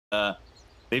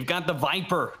they've got the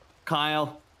Viper,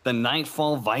 Kyle, the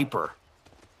Nightfall Viper.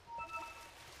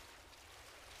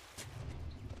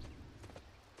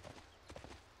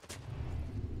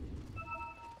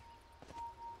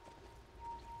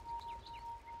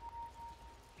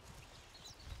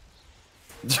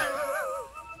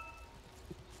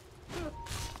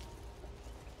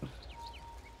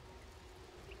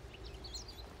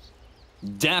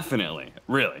 Definitely.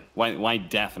 Really? Why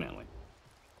definitely?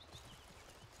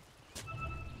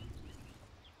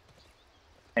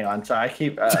 Hang on, sorry, I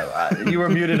keep, you were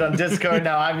muted on Discord,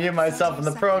 now I mute myself in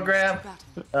the program.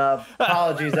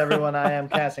 Apologies, everyone, I am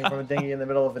casting from a dinghy in the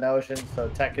middle of an ocean, so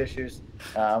tech issues.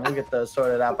 We'll get those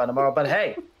sorted out by tomorrow, but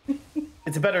hey,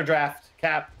 it's a better draft,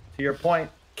 Cap, to your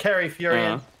point. Carry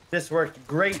Furion, this worked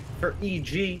great for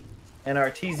EG and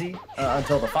RTZ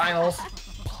until the finals.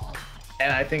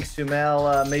 And I think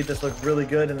Sumail made this look really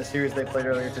good in the series they played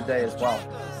earlier today as well.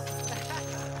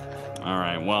 All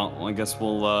right, well, I guess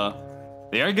we'll,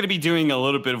 they are going to be doing a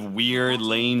little bit of weird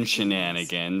lane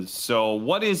shenanigans. So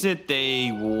what is it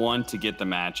they want to get the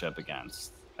matchup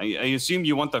against? I assume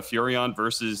you want the Furion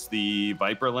versus the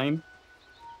Viper lane?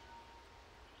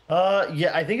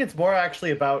 Yeah, I think it's more actually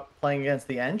about playing against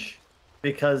the Ench,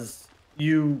 because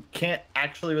you can't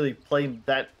actually really play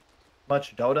that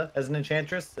much Dota as an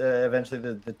Enchantress. Eventually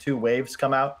the two waves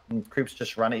come out and creeps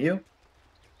just run at you.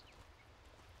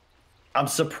 I'm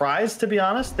surprised, to be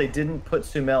honest, they didn't put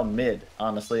Sumail mid,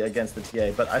 honestly, against the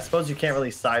TA, but I suppose you can't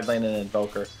really side lane an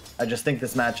Invoker. I just think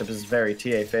this matchup is very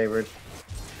TA favored.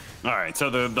 All right, so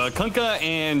the Kunkka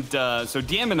and so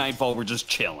DM and Nightfall were just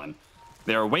chilling.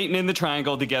 They were waiting in the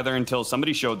triangle together until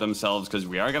somebody showed themselves, because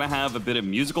we are going to have a bit of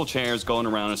musical chairs going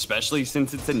around, especially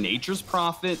since it's a Nature's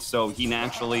Prophet, so he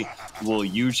naturally will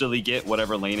usually get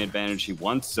whatever lane advantage he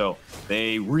wants. So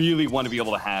they really want to be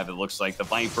able to have, it looks like, the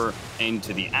Viper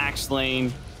into the Axe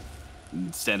lane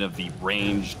instead of the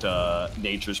ranged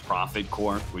Nature's Prophet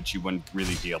core, which you wouldn't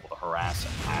really be able to harass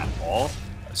at all.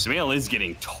 Sumail is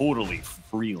getting totally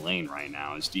free lane right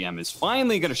now, as DM is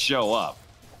finally going to show up.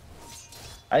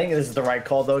 I think this is the right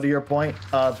call, though, to your point.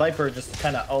 Viper just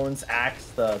kind of owns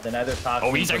Axe, the Nether Toxin.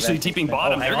 Oh, he's actually TPing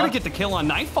bottom. They're going to get the kill on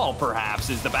Nightfall, perhaps,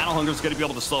 as the Battle Hunger is going to be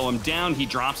able to slow him down. He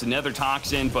drops a Nether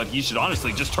Toxin, but he should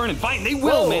honestly just turn and fight. And they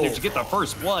will manage to get the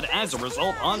first blood as a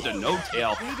result onto No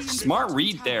Tail. Smart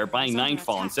read there by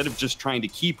Nightfall. Instead of just trying to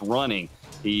keep running,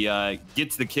 he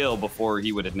gets the kill before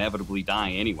he would inevitably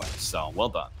die anyway. So, well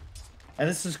done. And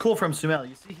this is cool from Sumail.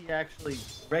 You see he actually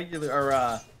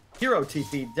hero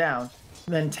TP'd down,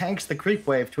 then tanks the creep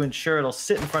wave to ensure it'll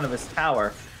sit in front of his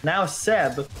tower. Now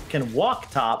Seb can walk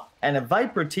top, and if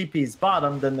Viper TP's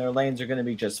bottom, then their lanes are going to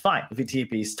be just fine. If he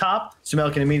TP's top,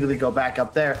 Sumail can immediately go back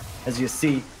up there. As you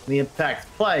see in the impact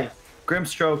play,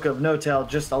 Grimstroke of No Tail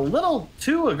just a little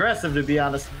too aggressive, to be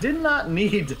honest. Did not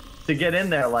need to get in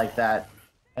there like that,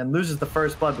 and loses the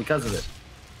first blood because of it.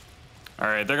 All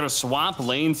right, they're going to swap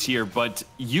lanes here, but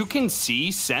you can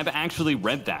see Seb actually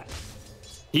read that.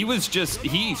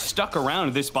 He stuck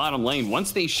around this bottom lane.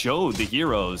 Once they showed the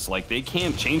heroes, like, they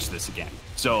can't change this again.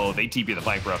 So they TP the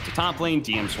Viper up to top lane,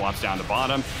 DM swaps down to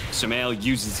bottom. Sumail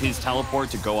uses his teleport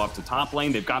to go up to top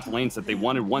lane. They've got the lanes that they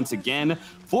wanted once again.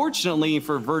 Fortunately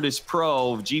for Virtus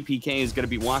Pro, GPK is going to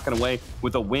be walking away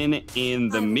with a win in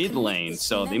the mid lane.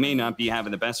 So they may not be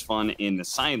having the best fun in the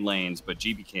side lanes, but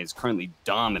GPK is currently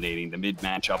dominating the mid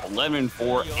matchup,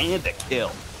 11-4 and a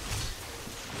kill.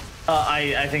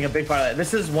 I think a big part of that.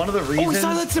 This is one of the reasons. Oh,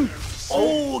 silence him!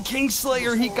 Oh,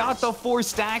 Kingslayer, he got the 4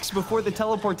 stacks before the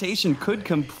teleportation could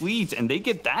complete, and they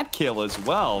get that kill as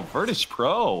well. Virtus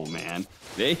Pro, man,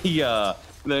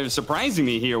 they're surprising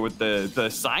me here with the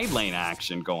side lane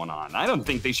action going on. I don't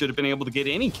think they should have been able to get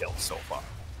any kills so far.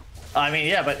 I mean,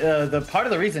 yeah, but the part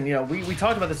of the reason, you know, we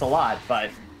talked about this a lot, but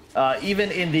even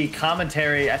in the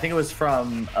commentary, I think it was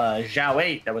from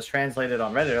Zhao8 that was translated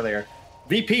on Reddit earlier.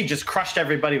 VP just crushed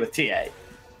everybody with TA,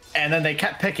 and then they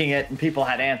kept picking it and people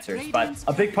had answers. But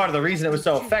a big part of the reason it was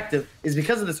so effective is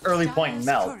because of this early point in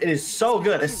meld. It is so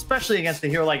good, especially against a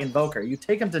hero like Invoker. You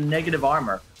take him to negative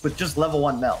armor with just level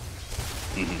 1 meld.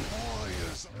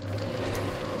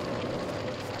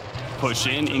 Push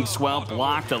in, Inkswell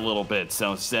blocked a little bit,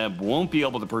 so Seb won't be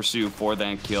able to pursue for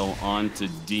that kill onto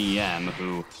DM,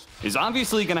 who is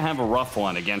obviously going to have a rough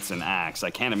one against an Axe. I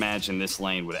can't imagine this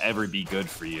lane would ever be good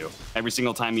for you. Every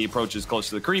single time he approaches close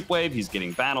to the creep wave, he's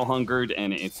getting battle hungered,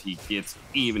 and if he gets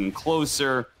even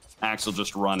closer, Axe will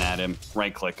just run at him,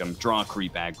 right-click him, draw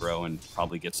creep aggro, and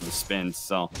probably get some spins.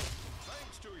 So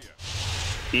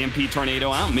EMP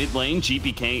Tornado out mid lane.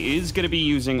 GPK is going to be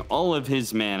using all of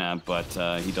his mana, but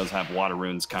he does have water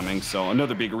runes coming. So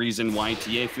another big reason why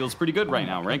TA feels pretty good right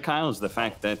now, right, Kyle, is the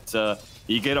fact that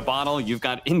you get a bottle, you've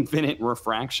got infinite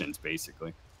refractions,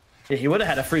 basically. Yeah, he would have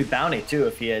had a free bounty, too,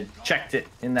 if he had checked it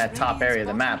in that top area of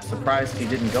the map. Surprised he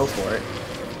didn't go for it.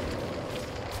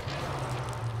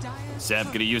 Zeb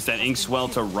going to use that Ink Swell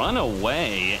to run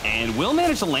away, and will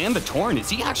manage to land the Torn.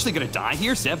 Is he actually going to die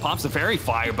here? Zeb pops the Fairy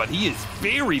Fire, but he is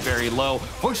very, very low.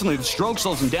 Fortunately, the stroke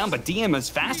slows him down, but DM is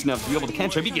fast enough to be able to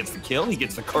catch up. He gets the kill. He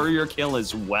gets the courier kill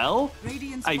as well.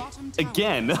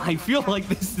 Again, I feel like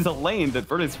this is a lane that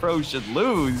Virtus Pro should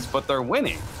lose, but they're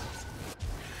winning.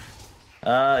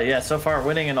 Yeah, so far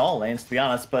winning in all lanes, to be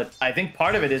honest. But I think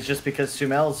part of it is just because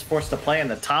Sumel's forced to play in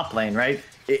the top lane, right?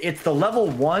 It's the level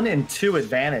 1 and 2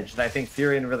 advantage that I think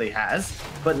Furion really has.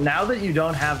 But now that you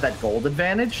don't have that gold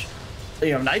advantage, you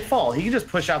know, Nightfall, he can just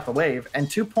push out the wave. And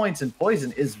 2 points in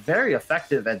Poison is very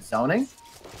effective at zoning.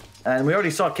 And we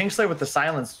already saw Kingslayer with the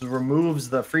silence removes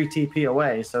the free TP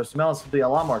away. So Sumel has to be a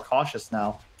lot more cautious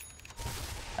now.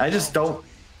 I just don't...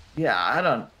 Yeah,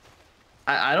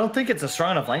 I don't think it's a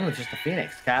strong enough lane with just the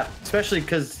Phoenix, Cap. Especially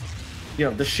because... You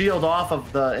know, the shield off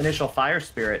of the initial Fire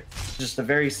Spirit, just a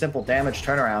very simple damage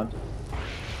turnaround.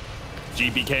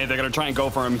 GPK, they're going to try and go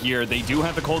for him here. They do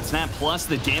have the Cold Snap plus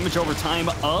the damage over time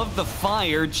of the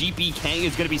fire. GPK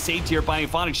is going to be saved here by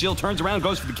Euphonic Shield. Turns around,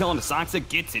 goes for the kill on the Soxa,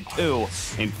 gets it too.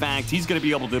 In fact, he's going to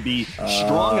be able to be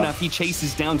strong enough. He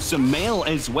chases down Sumail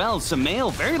as well.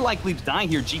 Sumail very likely to die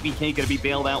here. GPK going to be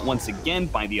bailed out once again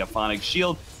by the Euphonic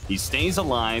Shield. He stays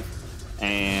alive.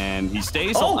 And he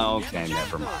stays. Oh, okay,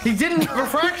 never mind. He didn't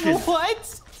refraction.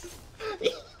 What?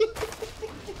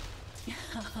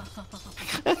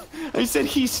 I said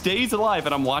he stays alive,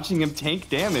 and I'm watching him tank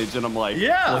damage, and I'm like,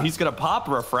 yeah. Well, he's gonna pop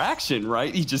refraction,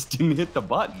 right? He just didn't hit the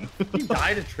button. He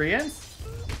died to Treants?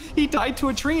 He died to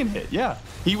a Treant hit. Yeah,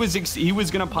 he was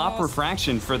gonna pop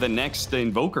refraction for the next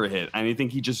Invoker hit, and I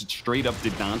think he just straight up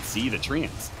did not see the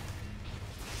Treants.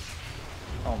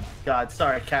 Oh my God,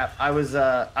 sorry, Cap. I was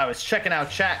checking out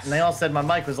chat, and they all said my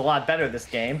mic was a lot better this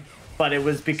game, but it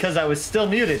was because I was still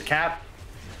muted, Cap.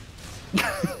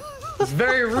 It's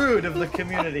very rude of the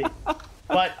community,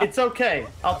 but it's okay.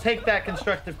 I'll take that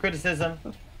constructive criticism,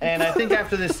 and I think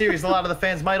after this series, a lot of the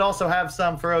fans might also have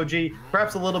some for OG,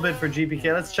 perhaps a little bit for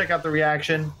GPK. Let's check out the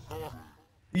reaction.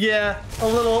 Yeah, a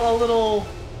little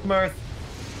mirth.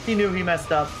 He knew he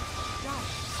messed up.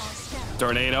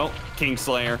 Tornado,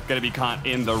 Kingslayer, gonna be caught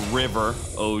in the river.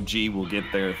 OG will get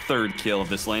their 3rd kill of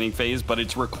this laning phase, but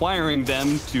it's requiring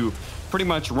them to pretty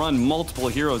much run multiple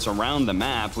heroes around the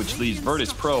map, which leaves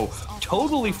Virtus Pro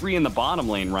totally free in the bottom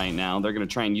lane right now. They're gonna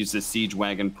try and use this Siege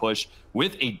Wagon push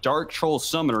with a Dark Troll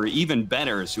Summoner, even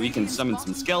better, so he can summon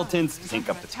some skeletons, tank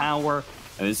up the tower.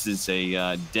 And this is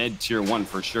a dead tier 1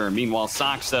 for sure. Meanwhile,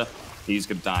 Soxa, he's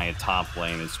gonna die at top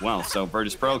lane as well. So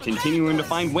Virtus Pro continuing to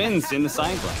find wins in the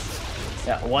side lanes.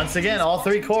 Yeah, once again, all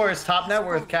 3 cores, top net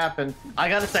worth, Cap, and I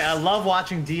gotta say, I love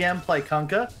watching DM play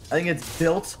Kunkka. I think it's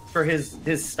built for his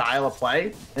style of play,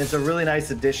 and it's a really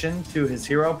nice addition to his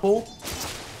hero pool.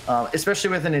 Especially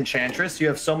with an Enchantress, you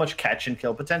have so much catch and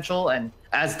kill potential, and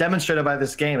as demonstrated by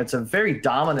this game, it's a very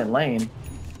dominant lane.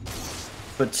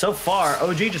 But so far,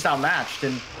 OG just outmatched,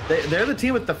 and they're the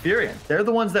team with the Furion. They're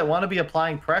the ones that want to be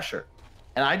applying pressure,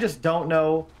 and I just don't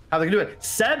know how they can do it.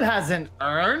 Seb has an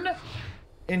Urn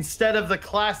instead of the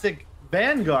classic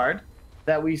Vanguard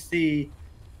that we see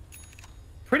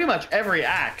pretty much every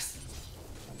Axe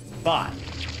buy,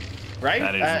 right?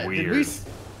 That is weird.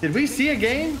 Did we see a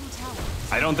game?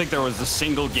 I don't think there was a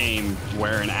single game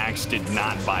where an Axe did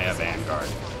not buy a Vanguard.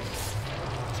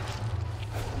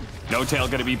 No Tail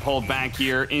going to be pulled back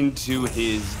here into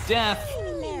his death.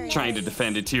 Trying to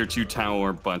defend a tier 2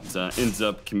 tower, but ends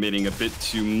up committing a bit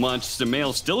too much.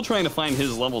 Sumail still trying to find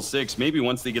his level 6. Maybe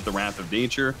once they get the Wrath of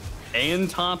Nature and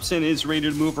Thompson is ready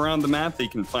to move around the map, they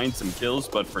can find some kills.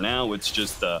 But for now, it's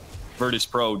just Virtus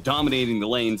Pro dominating the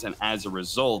lanes, and as a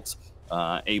result,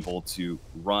 able to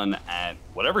run at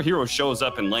whatever hero shows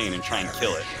up in lane and try and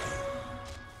kill it.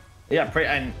 Yeah,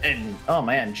 and oh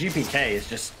man, GPK is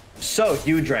just so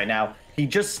huge right now. He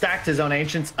just stacked his own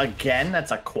Ancients again.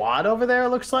 That's a quad over there, it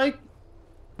looks like.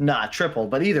 Nah, triple,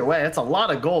 but either way, that's a lot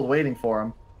of gold waiting for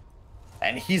him.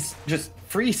 And he's just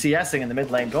free CSing in the mid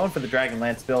lane, going for the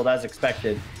Dragonlance build as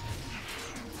expected.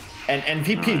 And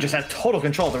VP just has total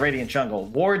control of the Radiant jungle.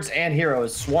 Wards and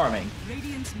heroes swarming.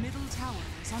 Radiant's middle tower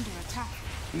is under attack.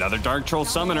 Another Dark Troll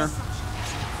Summoner.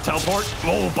 Teleport.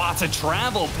 Oh, bots a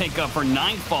travel pickup for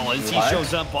Nightfall as he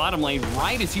shows up bottom lane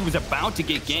right as he was about to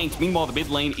get ganked. Meanwhile, the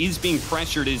mid lane is being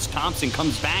pressured as Thompson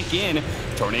comes back in.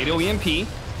 Tornado EMP.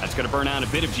 That's going to burn out a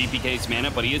bit of GPK's mana,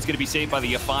 but he is going to be saved by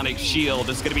the Euphonic Shield.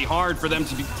 It's going to be hard for them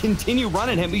to continue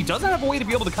running him. He doesn't have a way to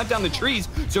be able to cut down the trees,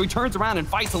 so he turns around and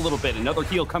fights a little bit. Another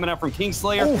heal coming out from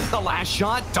Kingslayer. Oof. The last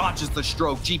shot dodges the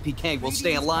stroke. GPK will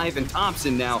stay alive, and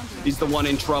Thompson now is the one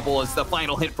in trouble as the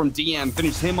final hit from DM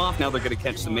finishes him off. Now they're going to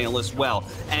catch the mail as well.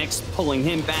 X pulling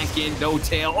him back in, no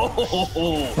tail.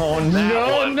 Oh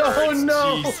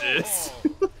no. Jesus.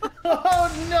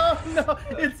 Oh no,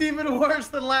 it's even worse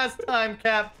than last time,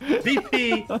 Cap.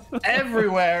 VP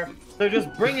everywhere. They're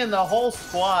just bringing the whole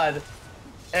squad.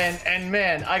 And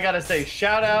man, I gotta say,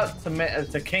 shout out to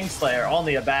Kingslayer on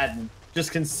the Abaddon,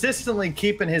 just consistently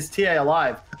keeping his TA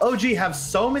alive. OG have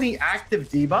so many active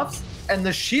debuffs, and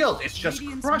the shield is just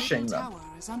crushing them.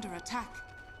 Is under attack.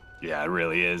 Yeah, it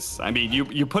really is. I mean,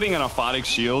 you're putting an Aphotic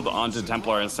Shield onto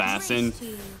Templar Assassin.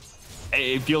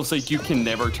 It feels like you can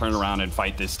never turn around and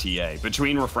fight this TA.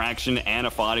 Between Refraction and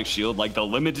Aphotic Shield, like the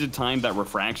limited time that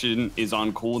Refraction is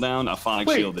on cooldown,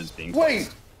 Aphotic Shield is being Wait!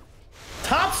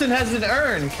 Thompson has an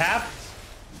urn, Cap.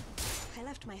 I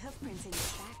left my hoofprints in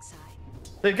his backside.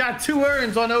 They've got 2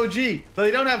 urns on OG, but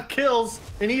they don't have kills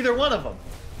in either one of them.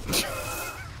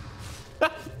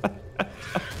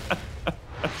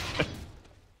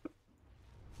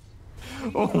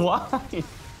 Why?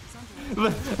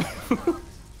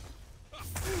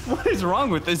 What is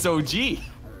wrong with this OG?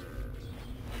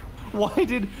 Why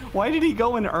did he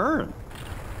go and earn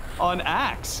on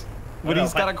Axe when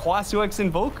he's got a Quasuex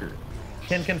Invoker?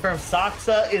 Can confirm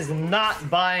Saksa is not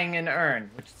buying an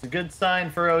urn, which is a good sign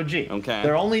for OG. Okay.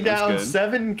 They're only down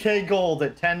 7k gold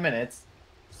at 10 minutes,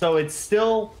 so it's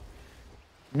still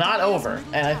not over.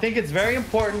 And I think it's very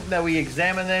important that we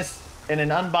examine this in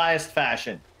an unbiased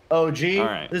fashion. OG,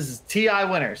 This is TI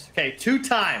winners. Okay,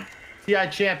 2-time TI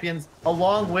champions,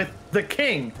 along with the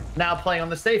King, now playing on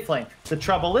the safe lane. The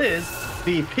trouble is,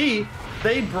 VP,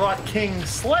 they brought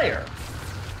Kingslayer.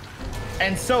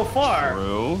 And so far,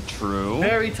 true.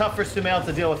 Very tough for Sumail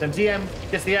to deal with him. DM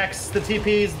gets the X, the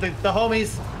TPs, the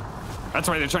homies. That's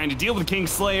why they're trying to deal with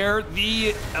Kingslayer.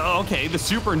 The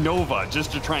Supernova,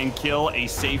 just to try and kill a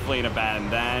safe lane Abaddon.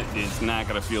 That is not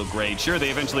going to feel great. Sure, they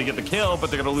eventually get the kill, but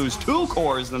they're going to lose 2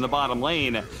 cores in the bottom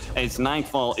lane, as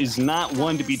Nightfall is not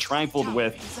one to be trifled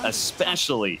with,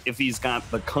 especially if he's got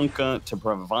the Kunkka to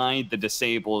provide the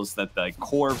disables that the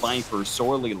core Viper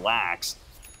sorely lacks.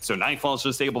 So Nightfall's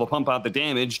just able to pump out the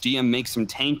damage. DM makes him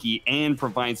tanky and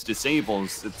provides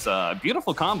disables. It's a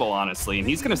beautiful combo, honestly. And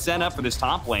he's going to set up for this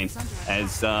top lane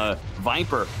as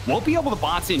Viper won't be able to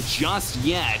bots in just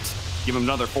yet. Give him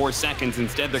another 4 seconds.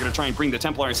 Instead, they're going to try and bring the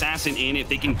Templar Assassin in. If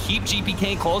they can keep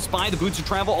GPK close by, the boots of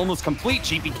travel almost complete.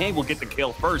 GPK will get the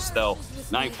kill first, though.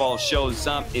 Nightfall shows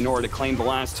up in order to claim the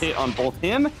last hit on both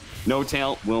him. No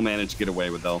Tail will manage to get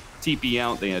away with, though. TP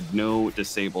out, they had no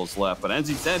disables left. But as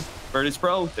he said, Virtus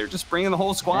Pro, they're just bringing the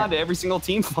whole squad to every single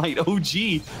team fight.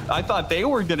 OG, I thought they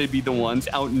were going to be the ones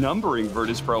outnumbering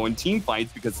Virtus Pro in team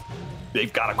fights because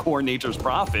they've got a core Nature's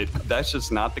Prophet. That's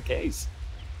just not the case.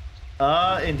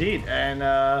 Indeed. And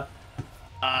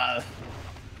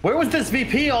where was this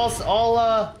VP at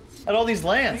all these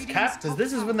lands, Cap? Because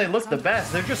this is when they look the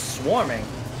best. They're just swarming.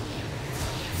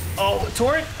 Oh,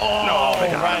 Torrent! Oh,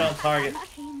 no, right on target.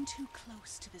 Came too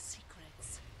close to the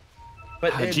secrets.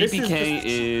 But GPK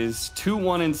is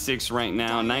 2-1-6 right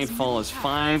now. Nightfall is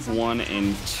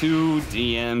 5-1-2.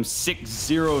 DM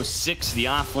 6-0-6. The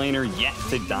offlaner yet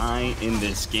to die in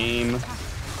this game.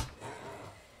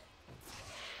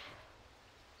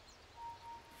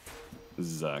 This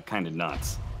is kind of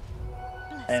nuts.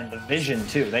 And the vision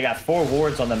too. They got 4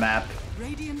 wards on the map,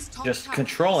 just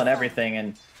controlling everything.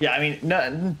 And yeah, I mean,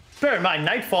 bear in mind,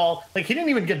 Nightfall, like, he didn't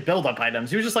even get build-up items.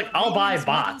 He was just like, I'll buy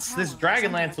bots. This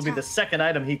Dragonlance will be the 2nd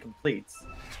item he completes.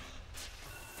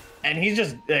 And he's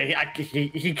just they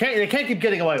can't keep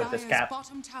getting away with this, Cap.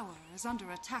 Bottom tower is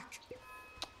under attack.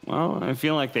 Well, I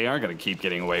feel like they are going to keep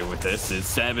getting away with this. As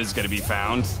Seb is going to be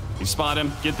found. You spot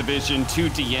him, get the vision, 2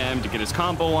 DM to get his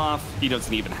combo off. He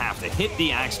doesn't even have to hit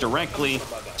the axe directly.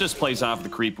 Just plays off the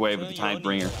creep wave with the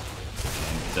Tidebringer.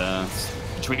 And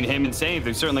between him and Save,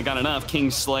 they've certainly got enough.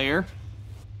 Kingslayer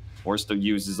forced to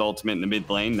use his ultimate in the mid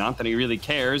lane. Not that he really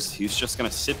cares. He's just going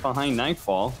to sit behind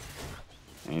Nightfall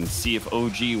and see if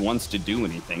OG wants to do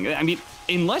anything. I mean,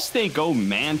 unless they go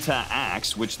Manta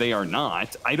Axe, which they are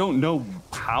not, I don't know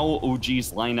how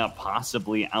OG's lineup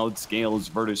possibly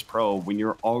outscales Virtus Pro when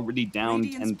you're already down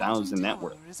 10,000 net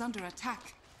worth.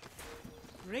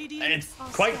 It's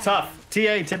quite tough.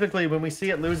 TA, typically, when we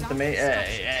see it lose the main,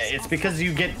 it's because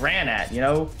you get ran at, you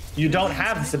know? You don't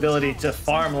have this ability to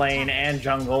farm lane and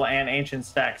jungle and ancient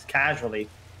stacks casually.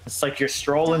 It's like you're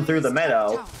strolling through the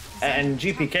meadow, And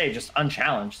GPK just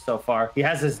unchallenged so far. He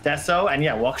has his Deso, and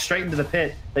yeah, walks straight into the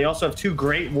pit. They also have 2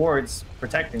 great wards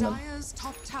protecting them. Dire's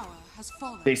top tower has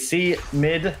fallen. They see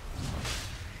mid,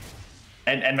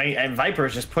 and Viper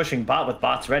is just pushing bot with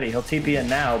bots ready. He'll TP in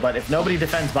now, but if nobody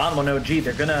defends bottom on OG,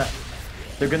 they're gonna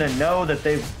know that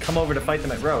they've come over to fight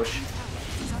them at Roche.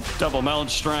 Double Meld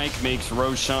Strike makes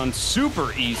Roshan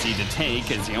super easy to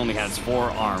take as he only has 4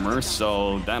 armor,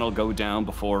 so that'll go down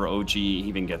before OG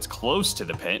even gets close to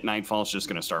the pit. Nightfall's just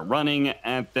going to start running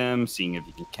at them, seeing if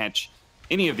he can catch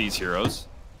any of these heroes.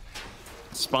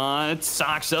 Spot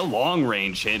Saksa, long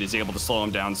range hit, is able to slow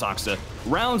him down. Saksa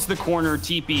rounds the corner,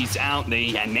 TP's out.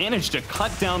 They managed to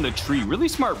cut down the tree. Really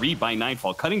smart read by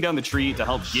Nightfall, cutting down the tree to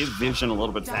help give vision a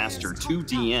little bit faster to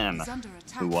DM,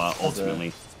 who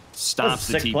ultimately stops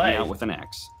the TP out with an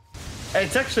X.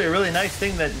 It's actually a really nice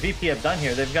thing that VP have done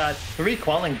here. They've got 3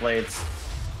 Quelling Blades.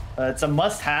 It's a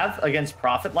must-have against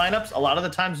Prophet lineups. A lot of the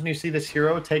times when you see this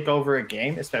hero take over a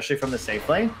game, especially from the safe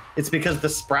lane, it's because the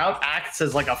Sprout acts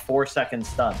as like a 4-second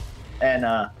stun. And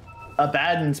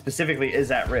Abaddon specifically is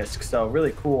at risk. So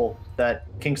really cool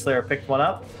that Kingslayer picked one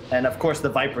up. And of course the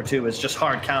Viper too is just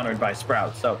hard countered by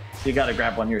Sprout. So you got to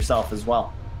grab one yourself as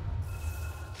well.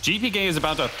 GPK is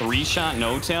about to 3-shot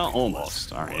no-tail,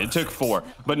 almost. All right, it took 4,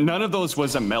 but none of those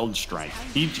was a meld strike.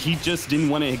 He just didn't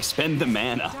want to expend the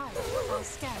mana.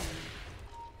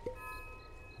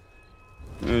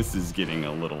 This is getting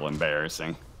a little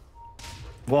embarrassing.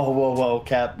 Whoa, whoa, whoa,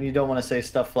 Cap. You don't want to say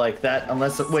stuff like that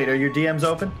unless... Wait, are your DMs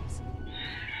open?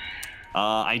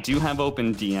 I do have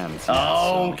open DMs.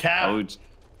 Oh, so Cap.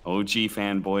 OG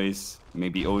fanboys,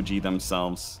 maybe OG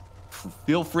themselves.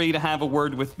 Feel free to have a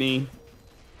word with me.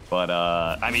 But,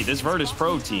 I mean, this Virtus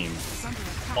Pro team,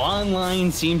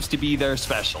 online seems to be their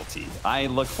specialty. I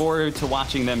look forward to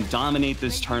watching them dominate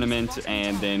this tournament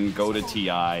and then go to TI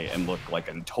and look like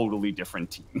a totally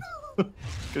different team.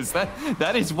 Because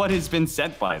that is what has been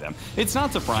said by them. It's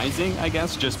not surprising, I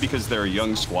guess, just because they're a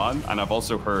young squad. And I've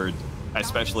also heard,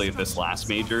 especially at this last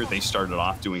major, they started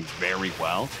off doing very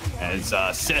well. As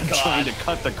Seb trying to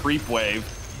cut the creep wave.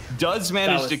 Does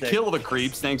manage to kill the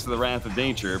creeps thanks to the Wrath of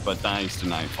Nature, but dies to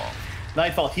Nightfall.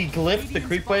 Nightfall, he glyphed the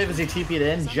creep wave as he TP'd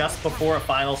in just before a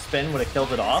final spin would have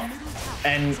killed it off,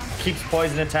 and keeps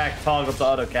poison attack toggled to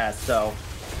autocast, so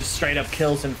just straight up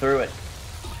kills him through it.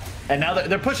 And now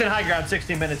they're pushing high ground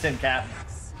 60 minutes in, Cap.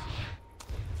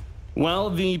 Well,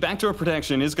 the backdoor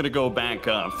protection is going to go back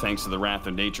up thanks to the Wrath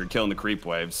of Nature killing the creep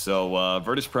wave. So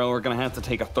Virtus Pro are going to have to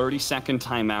take a 30-second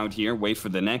timeout here, wait for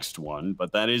the next one.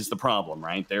 But that is the problem,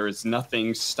 right? There is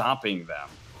nothing stopping them.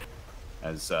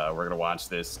 As we're going to watch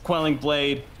this. Quelling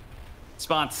Blade,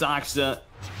 Spot Saksa.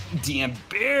 DM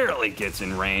barely gets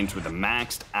in range with a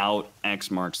maxed out X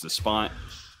marks the spot.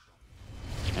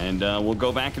 And we'll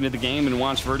go back into the game and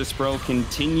watch Virtus Pro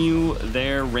continue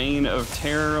their reign of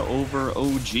terror over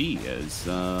OG as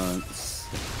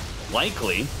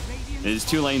likely is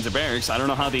 2 lanes of barracks. I don't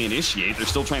know how they initiate. They're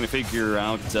still trying to figure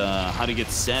out how to get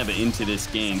Seb into this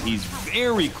game. He's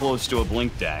very close to a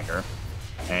Blink Dagger,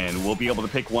 and we'll be able to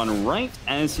pick one right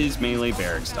as his melee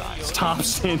barracks dies.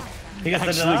 Thompson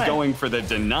actually going for the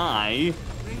deny.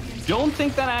 Don't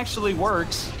think that actually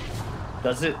works.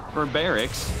 Does it? For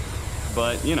barracks.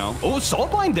 But, you know, oh,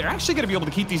 Soulblind, they're actually going to be able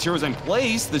to keep these heroes in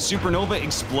place. The Supernova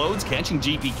explodes, catching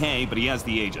GPK, but he has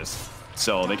the Aegis.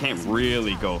 So they can't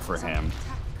really go for him.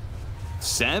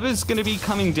 Seb is going to be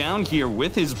coming down here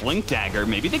with his Blink Dagger.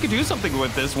 Maybe they could do something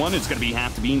with this one. It's going to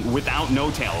have to be without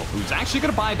No-Tail, who's actually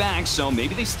going to buy back, so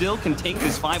maybe they still can take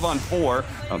this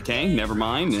 5-on-4. Okay, never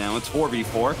mind. Now it's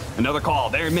 4v4. Another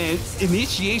call there, man.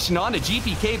 Initiation on to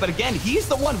GPK, but again, he's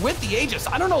the one with the Aegis.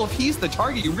 I don't know if he's the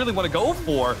target you really want to go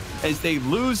for as they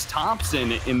lose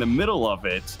Thompson in the middle of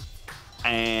it.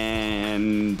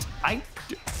 And I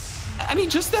mean,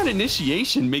 just that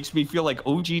initiation makes me feel like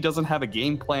OG doesn't have a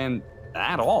game plan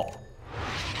at all.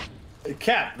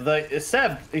 Cap,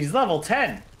 Seb, he's level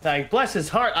 10. Like, bless his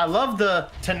heart. I love the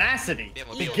tenacity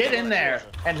to get in there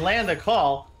and land a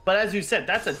call. But as you said,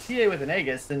 that's a TA with an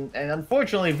Aegis. And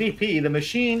unfortunately, VP, the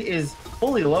machine is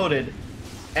fully loaded.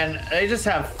 And they just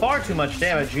have far too much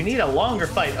damage. You need a longer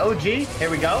fight. OG, here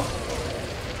we go.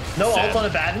 No ult on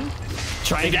Abaddon.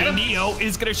 Trying to get Neo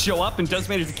is going to show up and does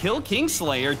manage to kill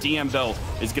Kingslayer. DM, though,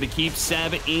 is going to keep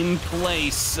Seb in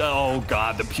place. Oh,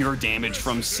 God, the pure damage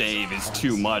from save is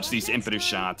too much. These impetus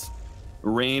shots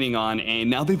raining on aim.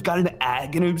 Now they've got an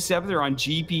Aghanim Scepter on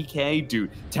GPK.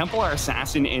 Dude, Templar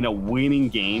Assassin in a winning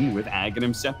game with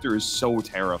Aghanim Scepter is so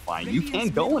terrifying. You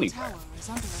can't go anywhere.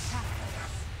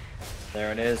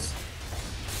 There it is.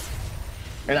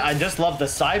 And I just love the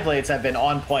side blades have been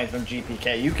on point from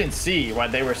GPK. You can see why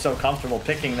they were so comfortable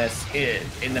picking this at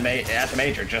the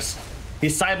major. Just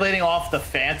he's side blading off the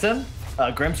Phantom.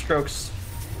 Grimstroke's.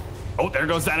 Oh, there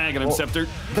goes that Aghanim Scepter.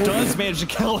 Does manage to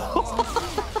kill him.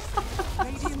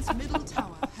 Radiant's middle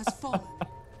tower has fallen.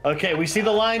 Okay, we see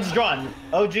the lines drawn.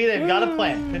 OG, they've got a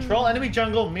plan. Control enemy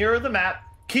jungle, mirror the map,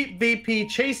 keep VP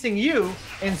chasing you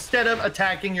instead of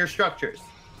attacking your structures.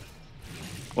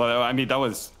 Well, I mean, that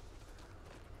was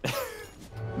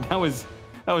that was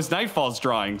Nightfall's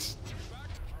drawings.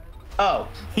 Oh.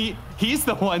 He's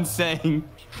the one saying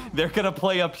they're gonna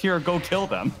play up here, go kill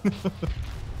them.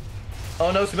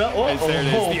 Oh no, Smell. Oh, there it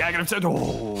is. The Aghanim Scepter.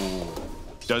 Oh.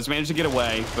 Does manage to get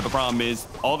away, but the problem is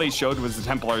all they showed was the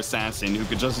Templar Assassin who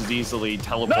could just as easily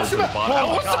teleport to the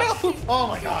bottom. Oh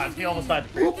my god, he almost died.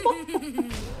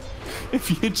 If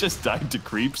he had just died to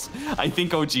creeps, I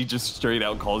think OG just straight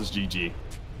out calls GG.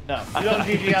 No, you don't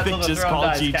GG out they till the just throne call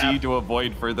dies, GG Cap. to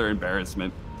avoid further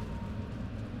embarrassment.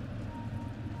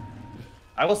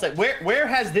 I will say, where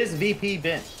has this VP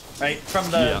been? Right, from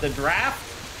the draft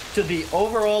to the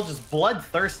overall just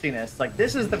bloodthirstiness. Like,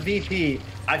 this is the VP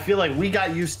I feel like we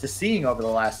got used to seeing over the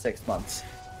last 6 months.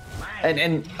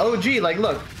 And OG, like,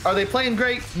 look, are they playing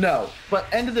great? No. But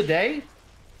end of the day,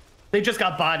 they just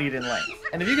got bodied in lanes.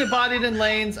 And if you get bodied in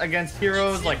lanes against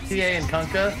heroes like TA and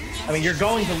Kunkka, I mean, you're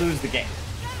going to lose the game.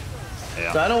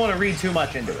 Yeah. So I don't want to read too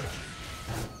much into it.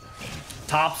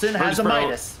 Thompson has a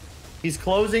Midas. He's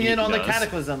closing in on the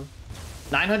Cataclysm.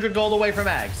 900 gold away from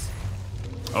Ags.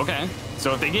 Okay,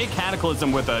 so if they get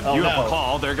Cataclysm with a beautiful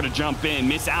call, they're gonna jump in,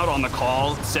 miss out on the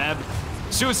call. Seb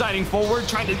suiciding forward,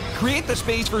 trying to create the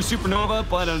space for Supernova,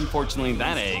 but unfortunately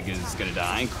that egg is gonna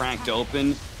die. Cracked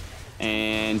open,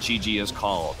 and GG is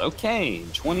called. Okay,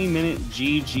 20-minute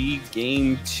GG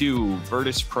game 2.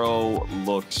 Virtus Pro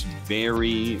looks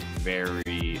very,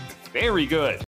 very, very good.